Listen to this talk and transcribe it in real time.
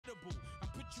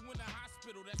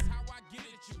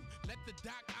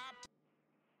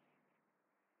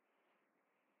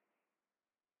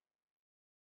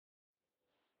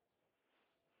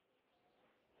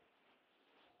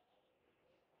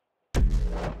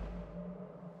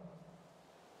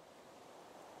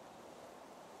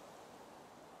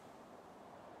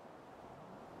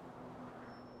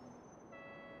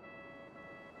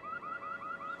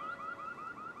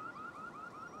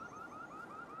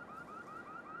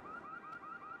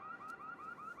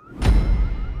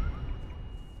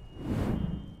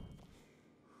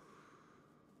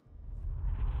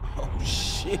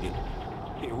Shit.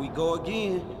 Here we go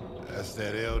again. That's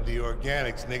that LD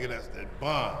Organics, nigga. That's that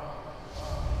bomb.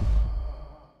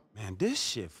 Man, this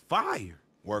shit fire.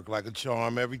 Work like a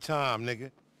charm every time, nigga.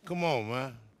 Come on,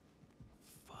 man.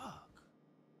 Fuck.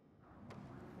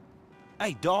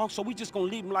 Hey, dog, so we just gonna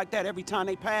leave them like that every time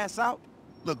they pass out?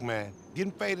 Look, man,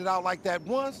 getting faded out like that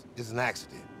once is an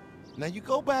accident. Now, you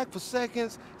go back for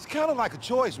seconds, it's kind of like a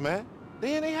choice, man.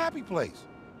 They in a happy place.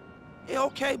 Yeah,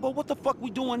 okay, but what the fuck we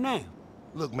doing now?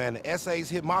 Look, man, the essays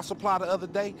hit my supply the other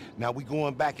day. Now we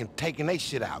going back and taking they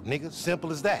shit out, nigga. Simple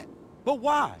as that. But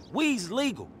why? Weed's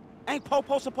legal. Ain't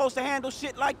Popo supposed to handle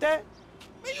shit like that?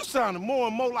 Man, you sounding more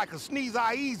and more like a sneeze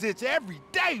IE's itch every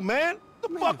day, man. The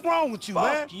Man, fuck wrong with you,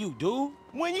 man? Fuck you, dude.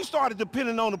 When you started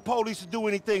depending on the police to do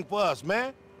anything for us,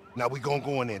 man? Now we gonna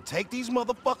go in there and take these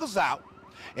motherfuckers out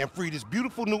and free this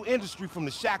beautiful new industry from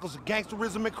the shackles of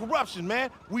gangsterism and corruption, man.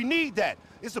 We need that.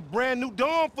 It's a brand new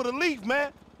dawn for the leaf,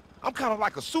 man. I'm kind of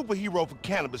like a superhero for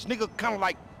cannabis, nigga. Kind of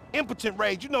like Impotent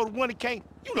Rage. You know the one that can't...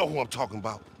 You know who I'm talking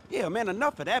about. Yeah, man,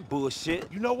 enough of that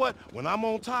bullshit. You know what? When I'm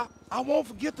on top, I won't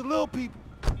forget the little people.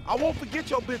 I won't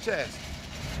forget your bitch ass.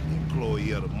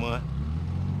 Employee of the month.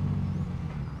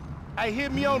 Hey,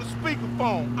 hit me on the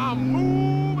speakerphone. I'm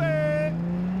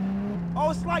moving. Oh,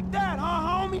 it's like that,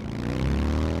 huh, homie?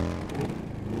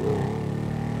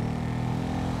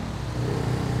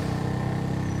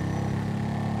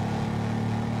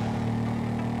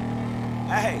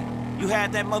 Hey, you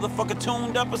had that motherfucker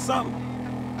tuned up or something?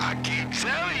 I keep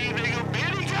telling you, nigga,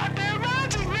 Benny got that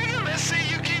magic, nigga. Let's see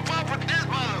you keep up with this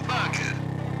motherfucker.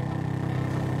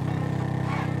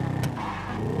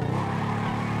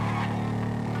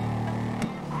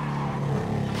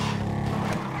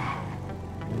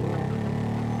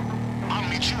 I'll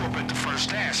meet you up at the first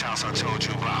stash house I told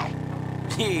you about.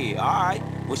 Yeah, all right.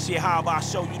 Well, shit, how about I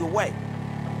show you the way?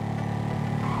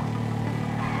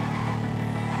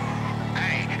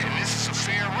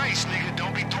 Nigga,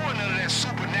 don't be doing none of that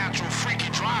supernatural freaky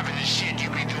driving and shit you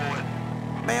be doing.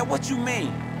 Man, what you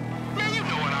mean? Man, you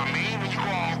know what I mean when you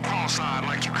go all cross-eyed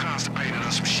like you constipated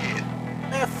or some shit.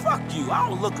 Man, fuck you. I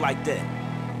don't look like that.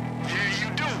 Yeah,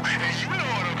 you do, and you know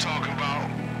what I'm talking about.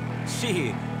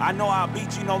 Shit, I know I'll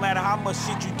beat you no matter how much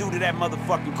shit you do to that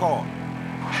motherfucking car.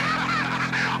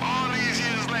 All these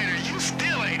years later, you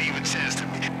still ain't even tested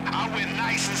me. I went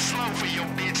nice and slow for your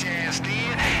bitch ass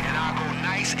then, and I'll go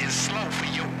nice and slow for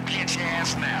your bitch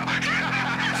ass now.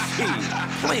 Shit,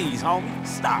 please, homie,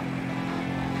 stop.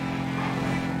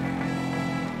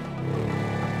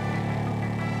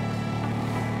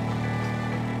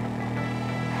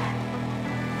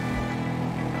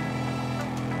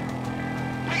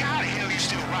 Nigga, how the hell you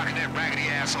still rocking that raggedy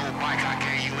ass old bike I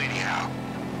gave you anyhow?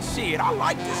 Shit, I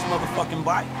like this motherfucking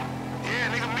bike. Yeah,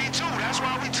 nigga, me too. That's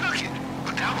why we took it.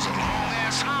 But that was a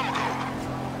long-ass time ago.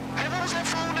 Hey, what was that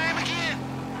fool name again?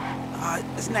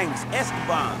 His name is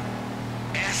Esteban.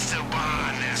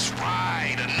 Esteban, that's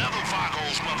right. Another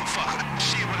Vagos motherfucker.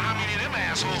 Shit, with how many of them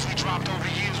assholes we dropped over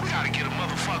the years, we gotta get a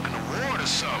motherfucking award or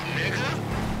something, nigga.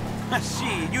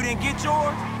 Shit, you didn't get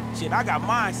yours? Shit, I got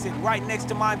mine sitting right next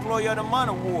to my Employee of the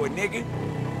Month award, nigga.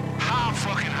 How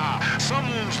fucking high. Some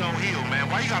wounds don't heal, man.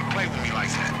 Why you gotta play with me like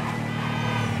that?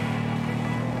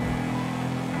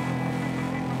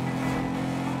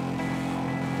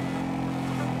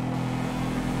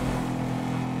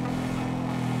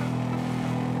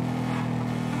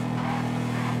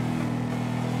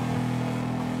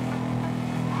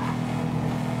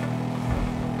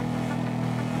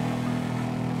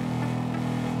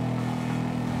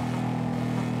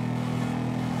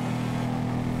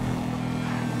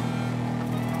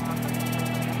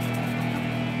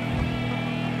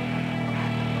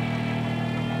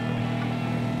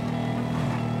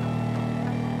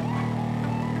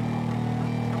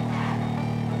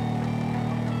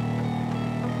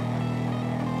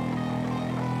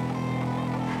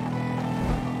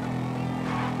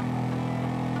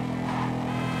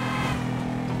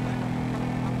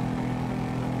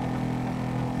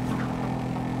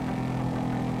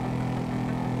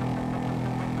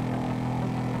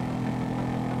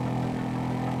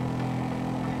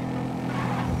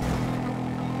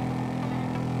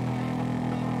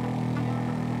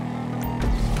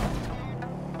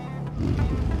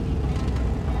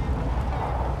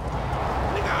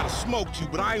 Smoked you,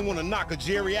 but I ain't want to knock a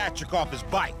geriatric off his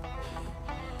bike.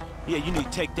 Yeah, you need to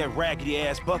take that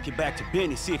raggedy-ass bucket back to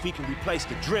Benny, see if he can replace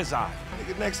the drizz.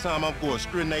 Nigga, next time I'm going to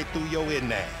grenade through your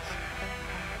in ass.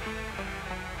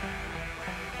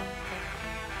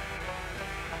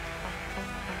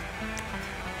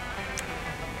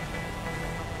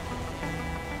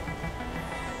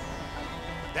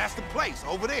 That's the place,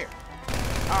 over there.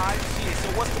 All right, shit, so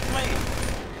what's the plan?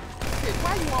 Hey,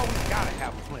 why you always gotta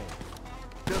have a plan?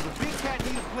 Does a big cat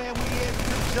need a plan when he heads to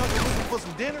the jungle looking for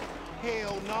some dinner?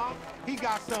 Hell nah. He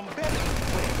got something better than a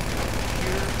plan.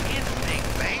 Pure instinct,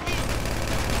 baby.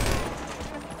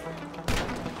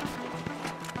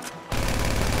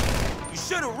 You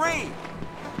should have ran.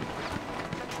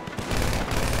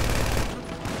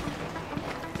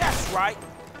 That's right.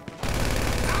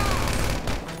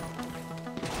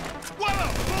 What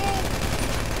up, fool?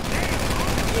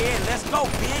 Yeah, let's go,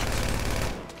 bitch.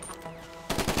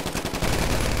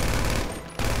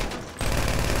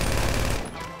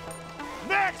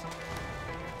 Next!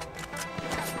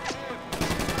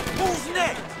 Who's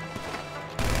next?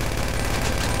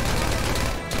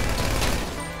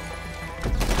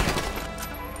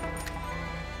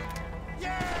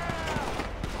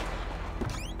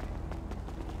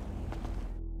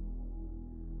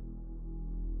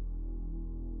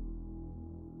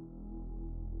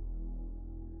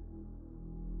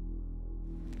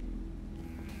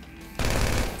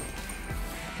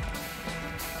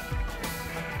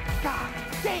 God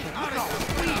damn, look at all the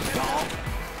weed, dog.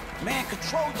 Man,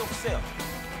 control yourself.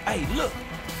 Hey, look.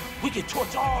 We can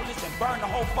torch all this and burn the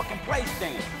whole fucking place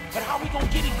down. But how we gonna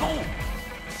get it going?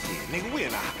 Shit, nigga, we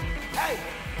in a... Hey.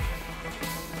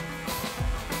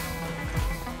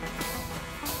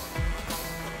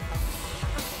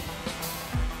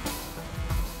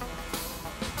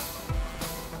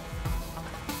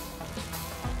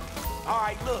 All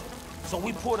right, look. So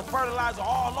we pour the fertilizer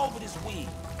all over this weed.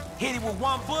 Hit it with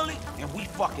one bullet, and we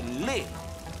fucking lit.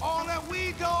 All that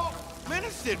weed, dog? Man,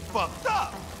 this shit fucked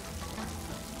up.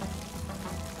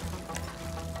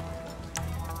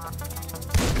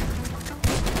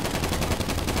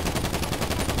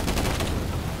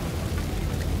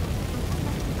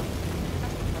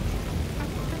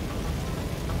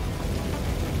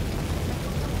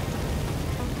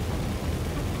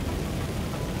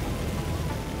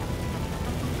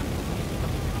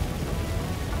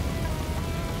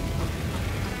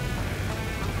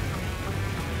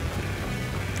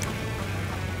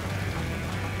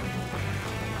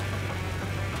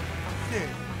 Shit.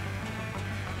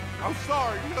 I'm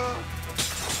sorry,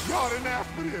 y'all didn't ask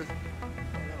for this.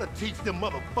 I'm gonna teach them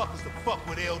motherfuckers to fuck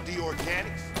with LD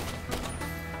Organics.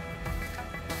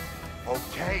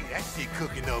 Okay, that shit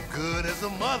cooking up good as a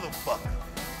motherfucker.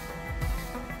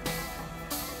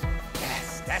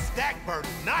 Yes, that stack burning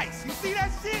nice. You see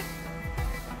that shit?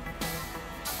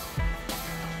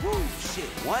 Woo, shit,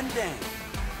 one down.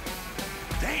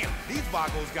 Damn, these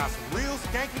vagos got some real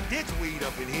skanky ditch weed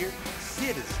up in here.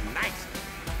 Shit is nice.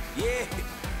 Yeah,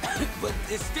 but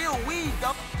it's still weed,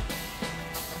 though.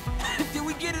 Did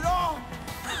we get it all?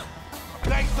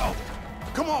 Think so.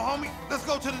 Come on, homie. Let's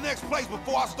go to the next place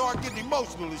before I start getting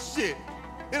emotional as shit.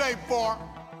 It ain't far.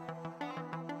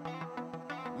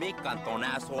 Me canton,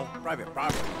 asshole. Private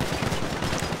property.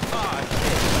 Oh,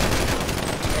 shit.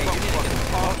 Hey, you need to get the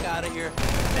fuck out of here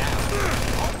now.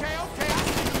 Okay, I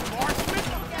see you, Marksman.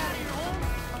 Fuck out of here, homie.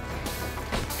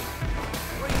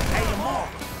 Hey, Lamar,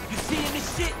 you seeing this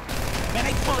shit? Man,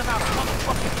 they pulling out a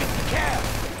motherfucking 50 cal.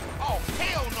 Oh,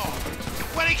 hell no.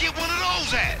 Where they get one of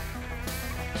those at?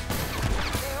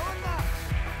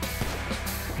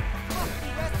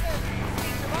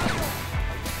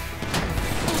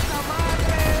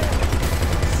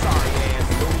 Sorry, ass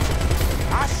loser.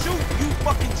 I shoot, you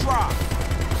fucking try.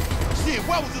 Shit,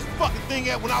 where was this fucking thing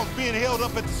at when I was being held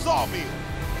up at the sawmill?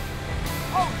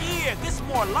 Oh, yeah, this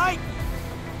more like.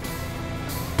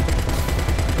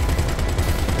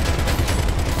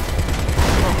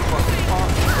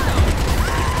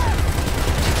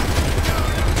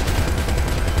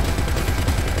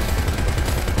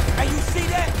 Hey, you see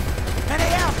that? Man,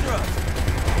 they after us.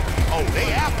 Oh,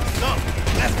 they after something.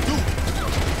 Let's do it.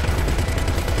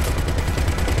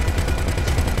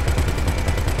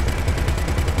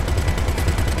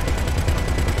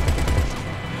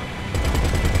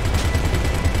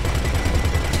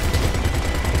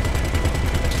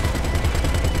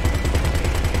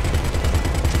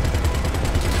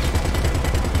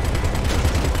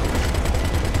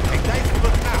 Hey, thanks for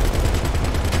looking out.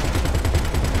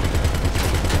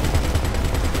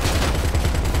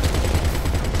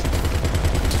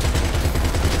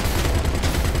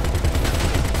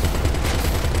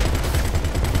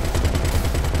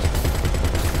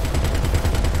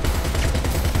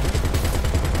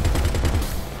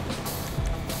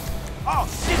 Oh,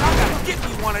 shit, I gotta get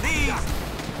me one of these.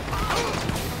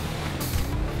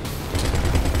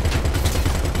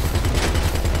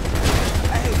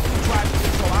 Hey, you trying to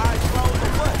get your eyes closed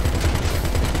or what?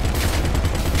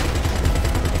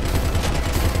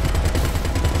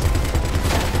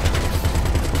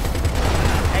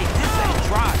 Hey, this ain't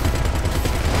dry.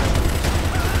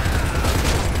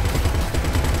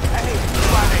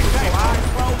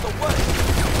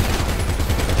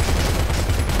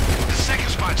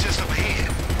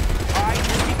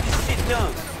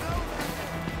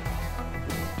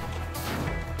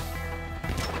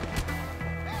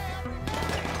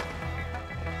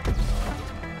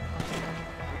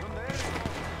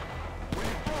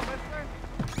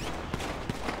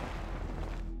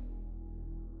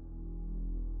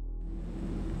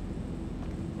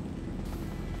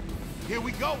 Here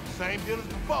we go, same deal as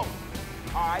before. All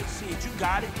right, shit, you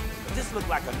got it. But this look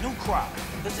like a new crop.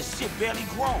 This is shit barely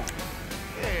grown.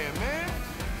 Yeah, man.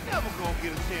 Never gonna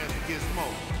get a chance to get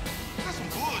smoked. That's some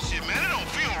bullshit, man. It don't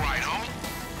feel right, homie.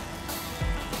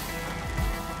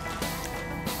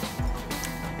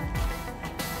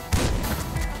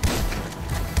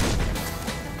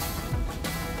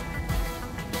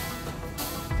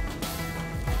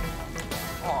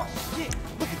 Oh, shit.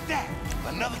 Look at that.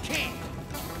 Another can.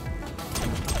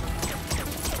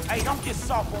 Hey, don't get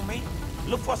soft on me.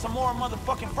 Look for some more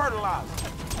motherfucking fertilizer.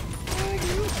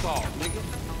 Nigga, you soft, nigga.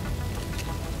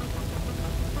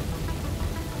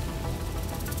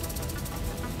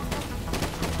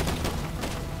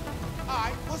 All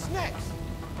right, what's next?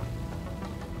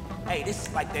 Hey, this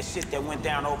is like that shit that went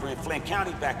down over in Flint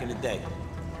County back in the day.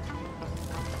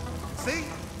 See?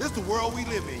 This is the world we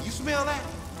live in. You smell that?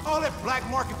 All that black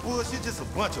market bullshit, just a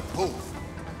bunch of bull.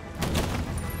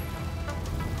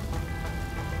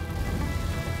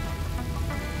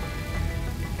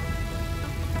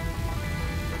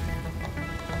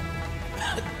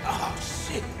 Oh,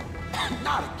 shit.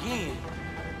 Not again.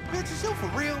 Bitch, is you for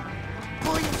real?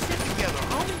 Pull your shit together,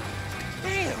 homie.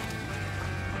 Damn.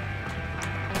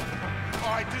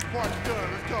 All right, this part's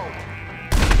done. Let's go.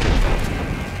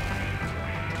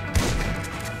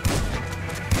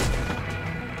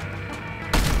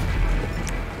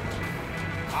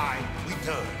 All right, we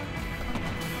done.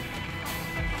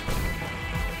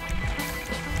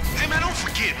 Hey, man, don't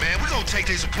forget, man. We're gonna take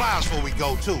these supplies before we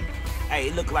go, too. Hey,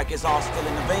 it look like it's all still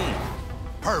in the vein.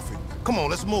 Perfect. Come on,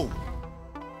 let's move.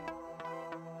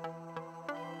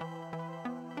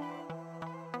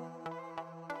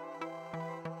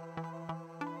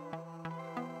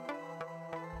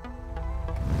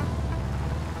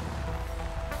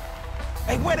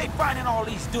 Hey, where they finding all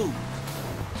these dudes?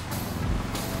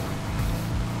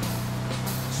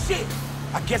 Shit,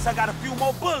 I guess I got a few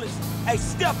more bullets. Hey,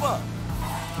 step up.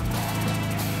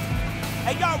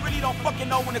 Hey, y'all really don't fucking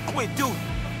know when to quit, do you?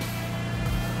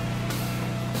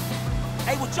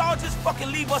 Hey, would y'all just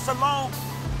fucking leave us alone?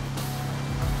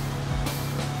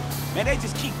 Man, they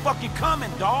just keep fucking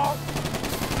coming, dawg.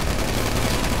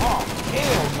 Oh,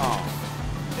 hell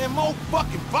no. And more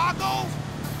fucking vagos?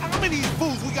 How many of these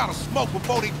fools we gotta smoke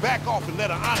before they back off and let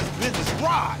an honest business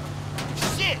ride?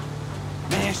 Shit!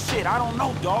 Man, shit, I don't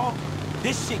know, dawg.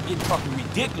 This shit getting fucking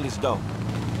ridiculous, though.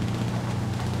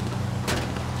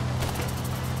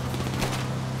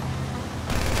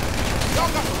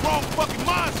 Y'all got the wrong fucking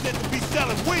mindset to be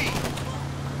selling weed.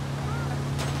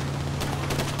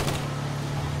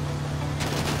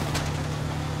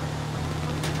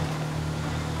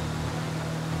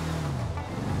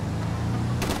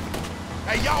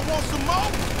 Hey, y'all want some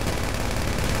more?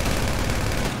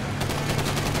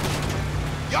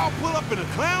 Y'all pull up in a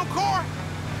clown car?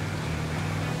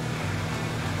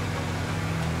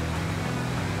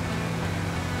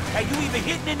 Hey, you even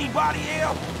hitting anybody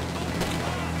else?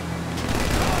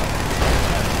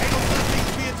 Ain't no such thing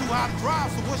as being too high to drive,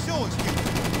 so what's your excuse?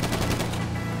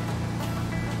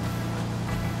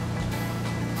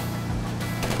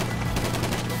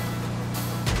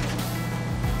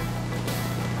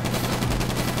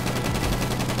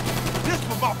 This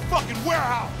from my fucking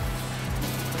warehouse!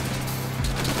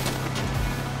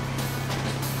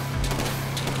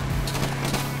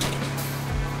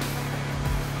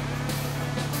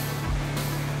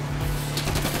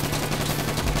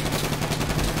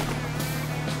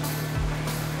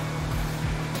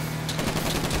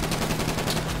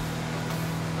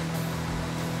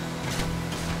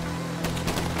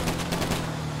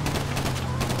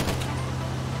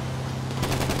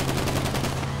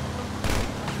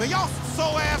 Man, y'all some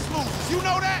sore-ass losers, you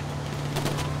know that?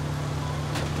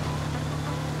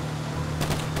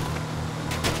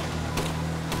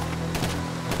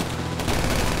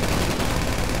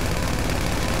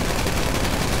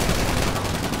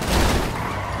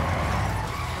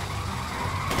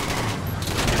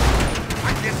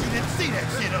 I guess you didn't see that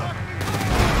shit up.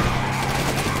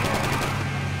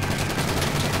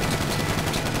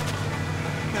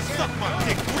 Now suck my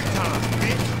dick 3 times,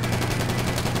 bitch.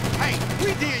 Hey,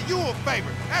 we did you a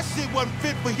favor. That shit wasn't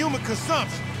fit for human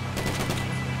consumption.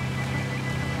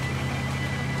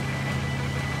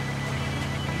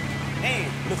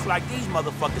 Man, looks like these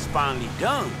motherfuckers finally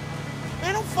done.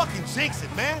 Man, don't fucking jinx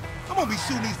it, man. I'm gonna be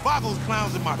shooting these Vagos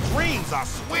clowns in my dreams, I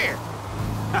swear.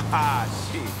 Haha,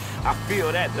 shit. I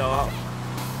feel that, dog.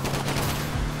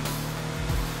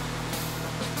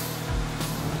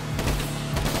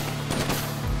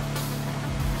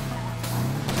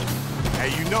 Hey,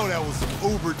 you know that was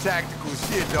some uber tactical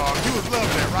shit, dog. You was loving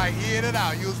it, right? You in and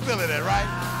out. You was feeling it, right?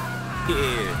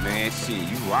 Yeah, man, shit,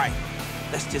 you right.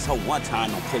 let's just hope one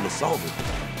time don't pull us over.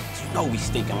 You know we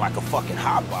stinking like a fucking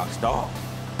hot box, dog.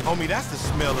 Homie, that's the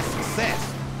smell of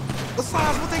success.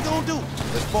 Besides, what they gonna do?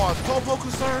 As far as Popo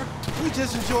concerned, we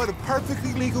just enjoy the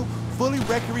perfectly legal, fully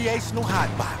recreational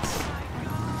hot box.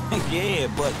 Yeah,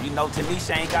 but you know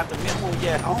Tanisha ain't got the memo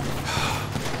yet, huh?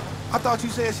 I thought you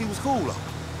said she was cool, though.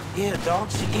 Yeah, dog,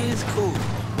 she is cool.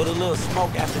 With a little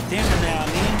smoke after dinner now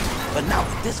and then. But not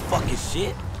with this fucking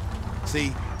shit.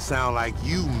 See, sound like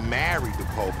you married the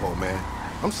Popo, man.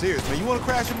 I'm serious, man. You wanna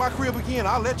crash in my crib again?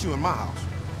 I'll let you in my house.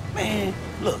 Man,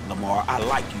 look, Lamar, I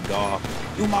like you, dog.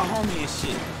 You my homie and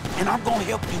shit. And I'm gonna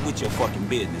help you with your fucking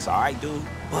business, all right, dude?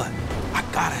 But I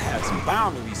gotta have some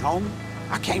boundaries, homie.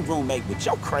 I can't roommate with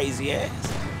your crazy ass.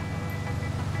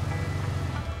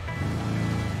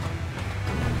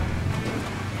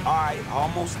 All right,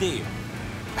 almost there.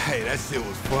 Hey, that shit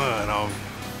was fun, homie.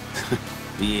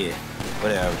 Yeah,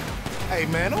 whatever. Hey,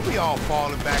 man, don't be all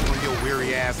falling back on your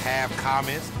weary-ass half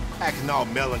comments, acting all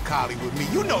melancholy with me.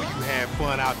 You know you had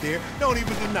fun out there. Don't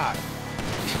even deny it.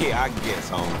 Yeah, I guess,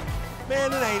 homie.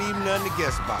 Man, it ain't even nothing to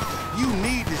guess about. You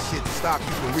need this shit to stop you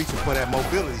from reaching for that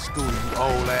mobility scooter, you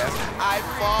old ass. I've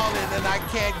fallen and I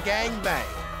can't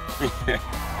gangbang.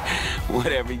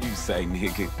 Whatever you say,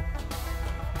 nigga.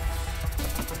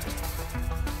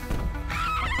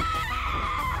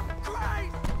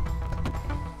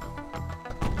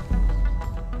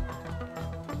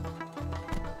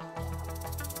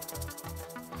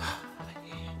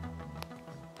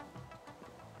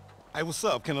 Hey, what's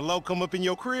up? Can a low come up in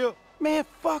your crib? Man,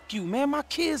 fuck you, man. My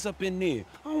kids up in there.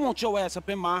 I don't want your ass up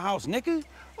in my house, nigga.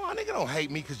 Oh, nigga, don't hate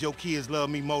me because your kids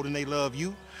love me more than they love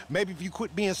you. Maybe if you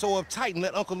quit being so uptight and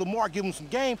let Uncle Lamar give them some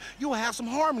game, you'll have some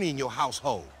harmony in your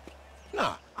household.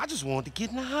 Nah, I just wanted to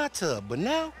get in the hot tub, but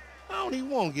now, I don't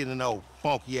even want to get in an old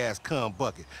funky-ass cum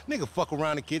bucket. Nigga, fuck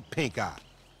around and get pink-eye.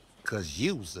 Cause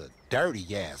you's a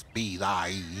dirty-ass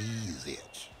B-I-E-Z.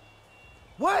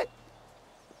 What?